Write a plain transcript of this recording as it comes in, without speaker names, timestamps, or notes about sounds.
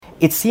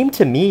it seemed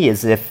to me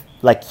as if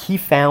like he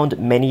found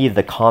many of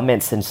the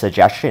comments and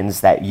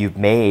suggestions that you've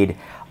made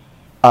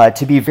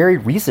to be very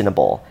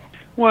reasonable.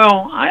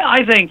 Well,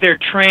 I think they're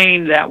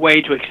trained that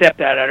way to accept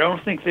that. I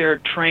don't think they're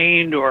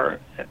trained or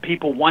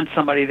people want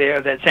somebody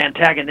there that's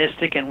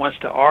antagonistic and wants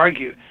to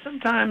argue.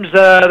 Sometimes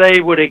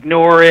they would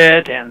ignore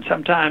it, and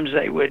sometimes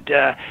they would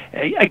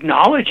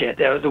acknowledge it.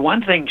 The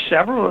one thing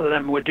several of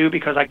them would do,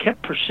 because I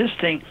kept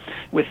persisting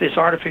with this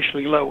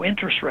artificially low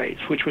interest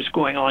rates, which was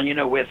going on,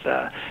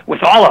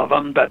 with all of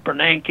them, but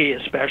Bernanke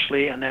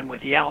especially, and then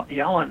with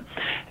Yellen.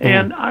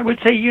 And I would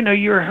say,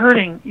 you're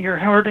hurting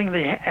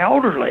the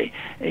elderly,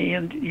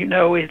 and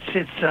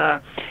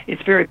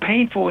it's very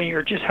painful, and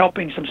you're just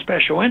helping some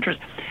special interest.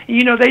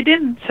 They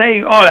didn't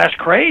say, "Oh, that's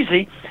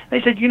crazy."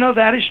 They said,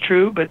 "That is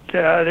true, but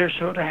there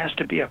sort of has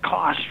to be a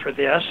cost for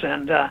this,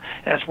 and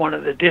that's one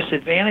of the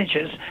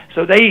disadvantages."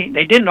 So they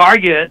didn't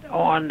argue it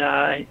on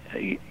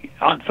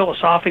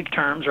philosophic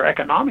terms or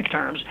economic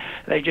terms.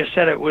 They just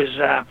said it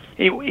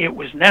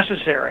was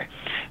necessary.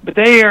 But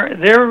they're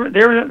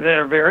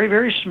very,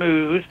 very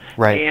smooth,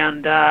 right?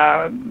 And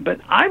but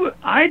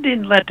I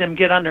didn't let them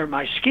get under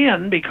my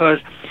skin, because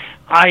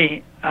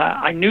I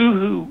knew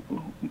who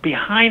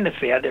behind the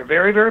Fed. They're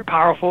very, very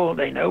powerful.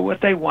 They know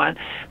what they want,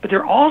 but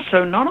they're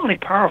also not only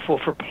powerful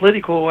for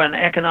political and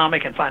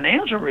economic and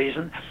financial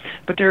reasons,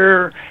 but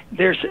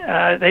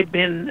they've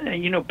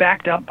been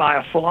backed up by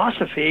a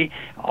philosophy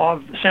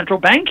of central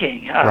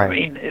banking. Right. I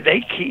mean,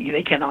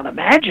 they cannot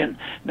imagine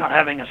not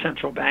having a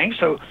central bank,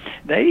 so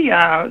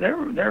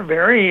they're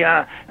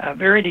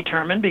very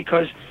determined.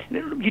 Because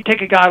you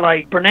take a guy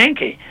like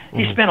Bernanke,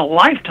 he spent a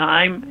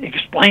lifetime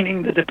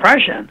explaining the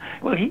Depression.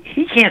 Well,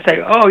 he can't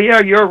say, "Oh yeah,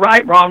 you're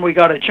right, Ron, we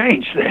got to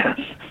change this,"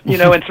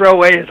 and throw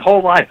away his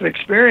whole life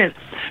experience.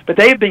 But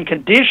they've been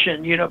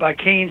conditioned, by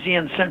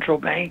Keynesian central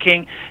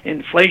banking,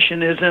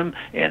 inflationism,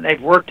 and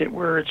they've worked it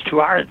where it's to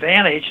our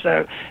advantage.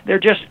 So they're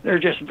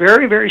just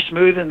very, very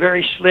smooth and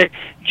very slick.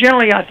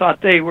 Generally, I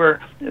thought they were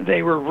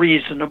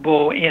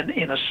reasonable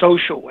in a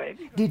social way.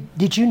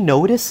 Did you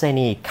notice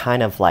any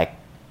kind of like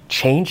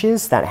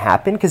changes that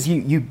happened? Because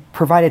you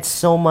provided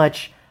so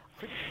much.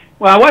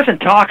 Well, I wasn't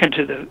talking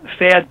to the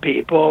Fed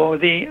people.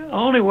 The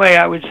only way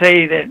I would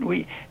say that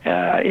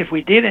if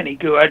we did any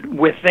good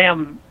with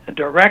them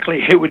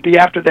directly, it would be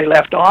after they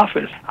left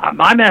office.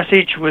 My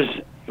message was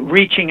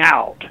reaching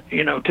out,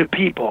 to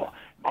people.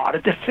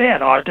 Audit the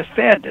Fed.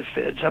 The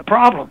Fed's a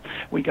problem.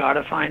 We got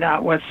to find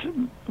out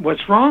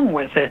what's wrong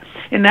with it.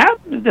 And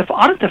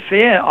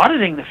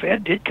auditing the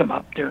Fed did come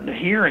up during the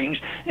hearings,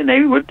 and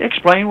they would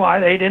explain why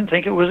they didn't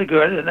think it was a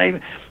good. And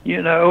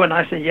and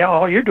I said, yeah,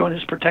 all you're doing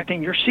is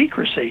protecting your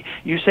secrecy.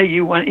 You say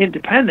you want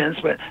independence,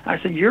 but I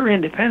said your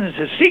independence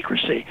is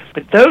secrecy.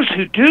 But those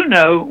who do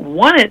know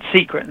want it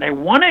secret, and they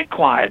want it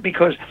quiet,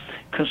 because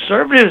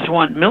conservatives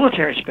want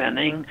military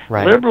spending,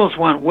 right. Liberals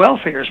want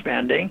welfare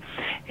spending,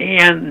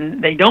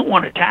 and they don't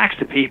want to tax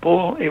the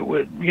people. It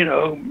would,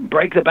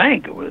 break the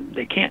bank.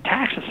 They can't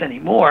tax us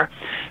anymore.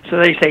 So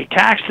they say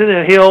tax to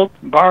the hilt,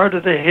 borrow to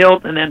the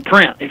hilt, and then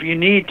print if you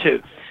need to.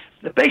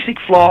 The basic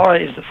flaw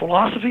is the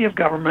philosophy of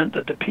government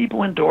that the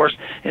people endorse,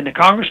 and the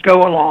Congress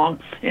go along,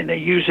 and they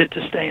use it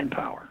to stay in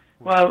power.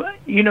 Well,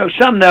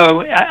 some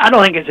know. I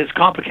don't think it's as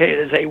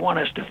complicated as they want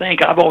us to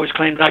think. I've always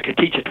claimed I could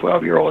teach a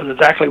 12-year-old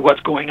exactly what's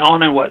going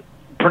on and what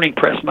printing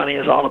press money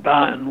is all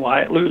about and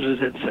why it loses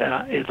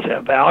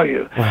its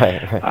value.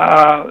 Right.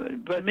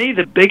 But me,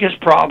 the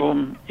biggest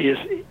problem is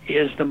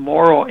the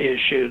moral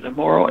issue. The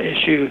moral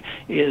issue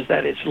is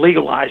that it's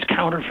legalized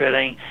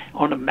counterfeiting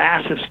on a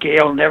massive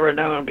scale never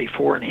known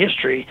before in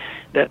history,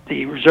 that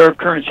the reserve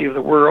currency of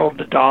the world,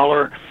 the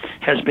dollar,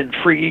 has been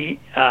free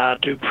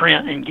to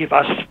print and give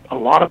us a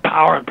lot of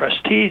power and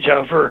prestige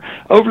over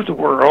the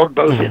world,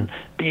 both in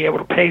being able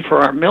to pay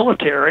for our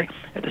military.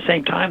 At the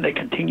same time, they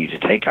continue to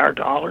take our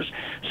dollars.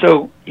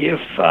 So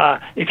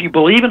if you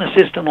believe in a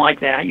system like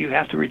that, you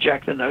have to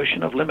reject the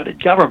notion of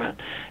limited government.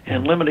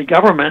 And limited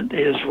government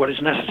is what is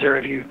necessary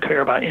if you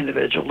care about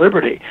individual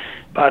liberty.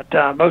 But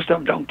most of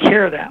them don't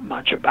care that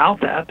much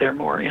about that. They're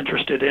more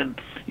interested in,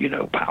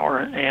 power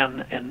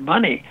and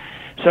money.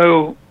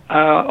 So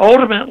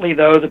ultimately,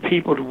 though, the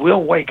people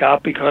will wake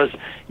up, because,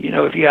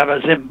 if you have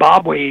a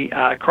Zimbabwe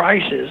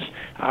crisis,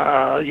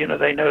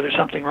 they know there's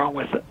something wrong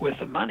with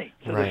the money.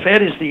 So right. The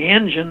Fed is the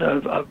engine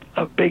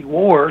of big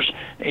wars,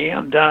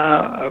 and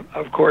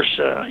of course,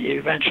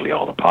 eventually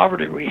all the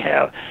poverty we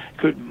have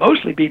could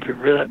mostly be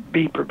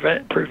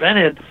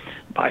prevented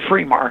by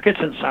free markets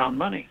and sound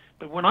money.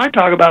 But when I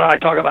talk about it, I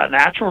talk about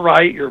natural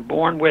right. You're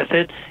born with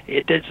it.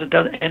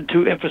 And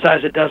to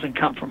emphasize, it doesn't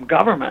come from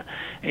government.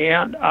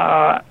 And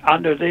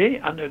under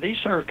these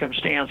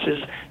circumstances,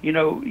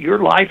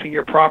 your life and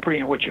your property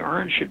and what you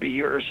earn should be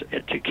yours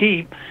to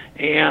keep.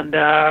 And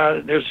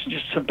there's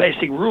just some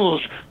basic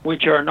rules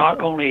which are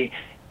not only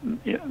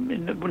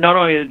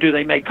do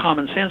they make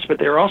common sense, but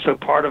they're also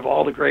part of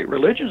all the great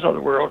religions of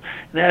the world.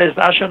 And that is,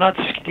 thou shalt not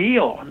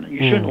steal, and you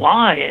shouldn't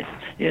lie,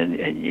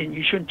 and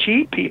you shouldn't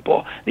cheat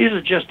people. These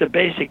are just the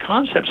basic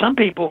concepts. Some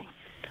people,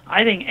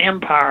 I think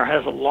empire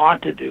has a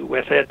lot to do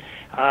with it.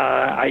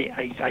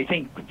 I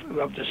think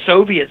of the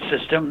Soviet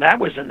system, that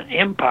was an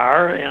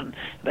empire, and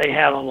they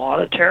had a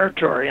lot of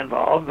territory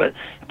involved,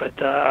 but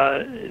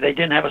they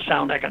didn't have a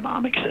sound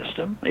economic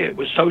system. It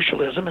was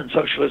socialism, and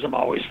socialism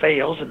always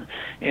fails, and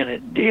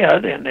it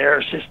did, and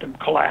their system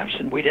collapsed,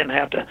 and we didn't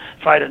have to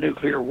fight a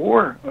nuclear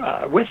war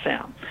with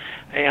them.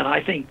 And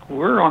I think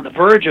we're on the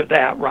verge of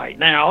that right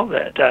now,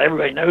 that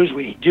everybody knows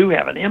we do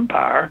have an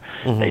empire.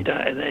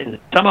 Mm-hmm.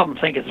 Some of them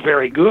think it's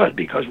very good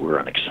because we're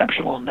an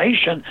exceptional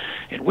nation,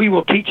 and we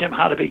will teach them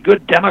how to be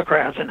good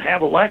Democrats and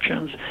have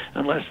elections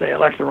unless they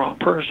elect the wrong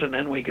person,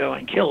 then we go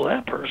and kill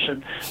that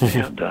person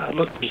and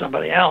look for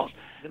somebody else.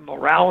 The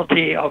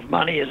morality of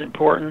money is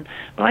important,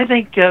 but I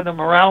think the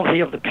morality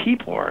of the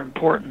people are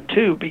important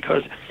too,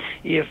 because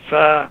if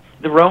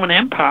the Roman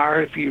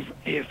Empire,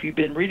 if you've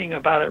been reading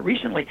about it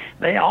recently,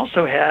 they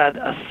also had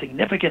a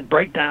significant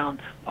breakdown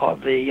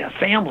of the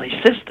family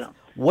system.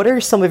 What are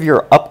some of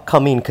your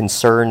upcoming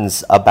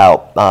concerns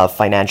about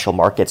financial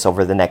markets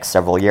over the next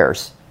several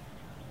years?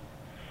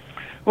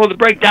 Well, the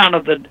breakdown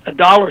of the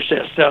dollar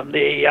system,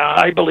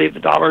 I believe the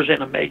dollar's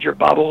in a major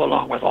bubble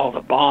along with all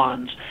the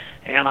bonds,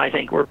 and I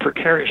think we're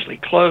precariously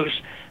close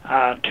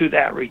to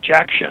that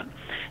rejection.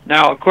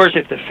 Now, of course,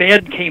 if the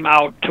Fed came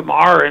out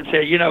tomorrow and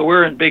said,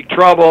 we're in big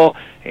trouble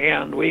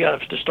and we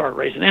have to start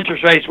raising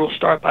interest rates, we'll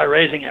start by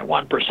raising at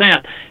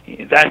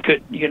 1%. That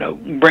could,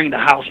 bring the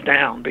house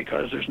down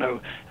because there's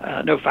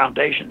no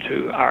foundation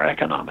to our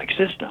economic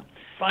system.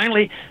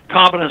 Finally,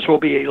 confidence will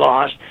be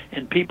lost,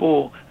 and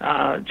people,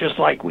 just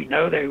like we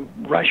know, they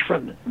rush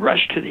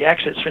to the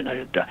exits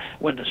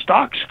when the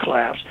stocks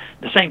collapse.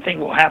 The same thing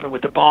will happen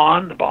with the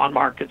bond. The bond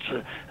markets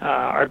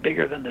are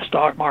bigger than the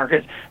stock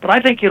market, but I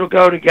think it'll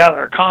go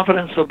together.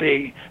 Confidence will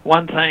be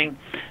one thing,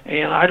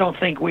 and I don't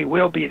think we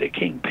will be the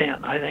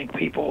kingpin. I think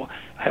people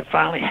have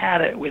finally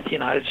had it with the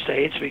United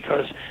States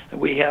because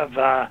we have,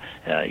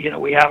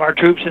 we have our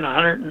troops in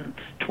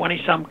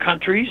 120 some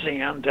countries,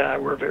 and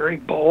we're very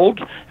bold.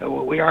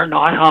 We are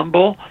not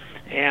humble,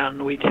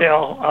 and we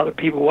tell other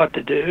people what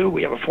to do.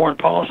 We have a foreign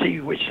policy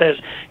which says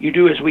you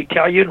do as we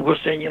tell you, and we'll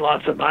send you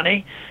lots of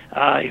money.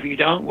 If you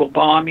don't, we'll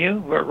bomb you.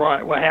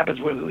 What happens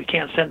when we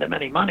can't send them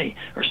any money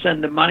or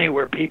send them money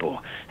where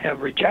people have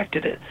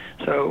rejected it?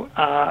 So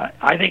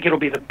I think it'll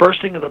be the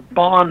bursting of the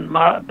bond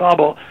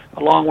bubble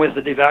along with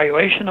the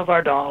devaluation of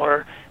our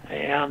dollar,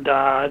 and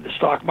the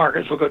stock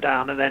markets will go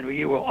down, and then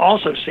you will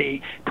also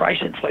see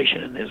price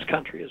inflation in this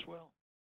country as well.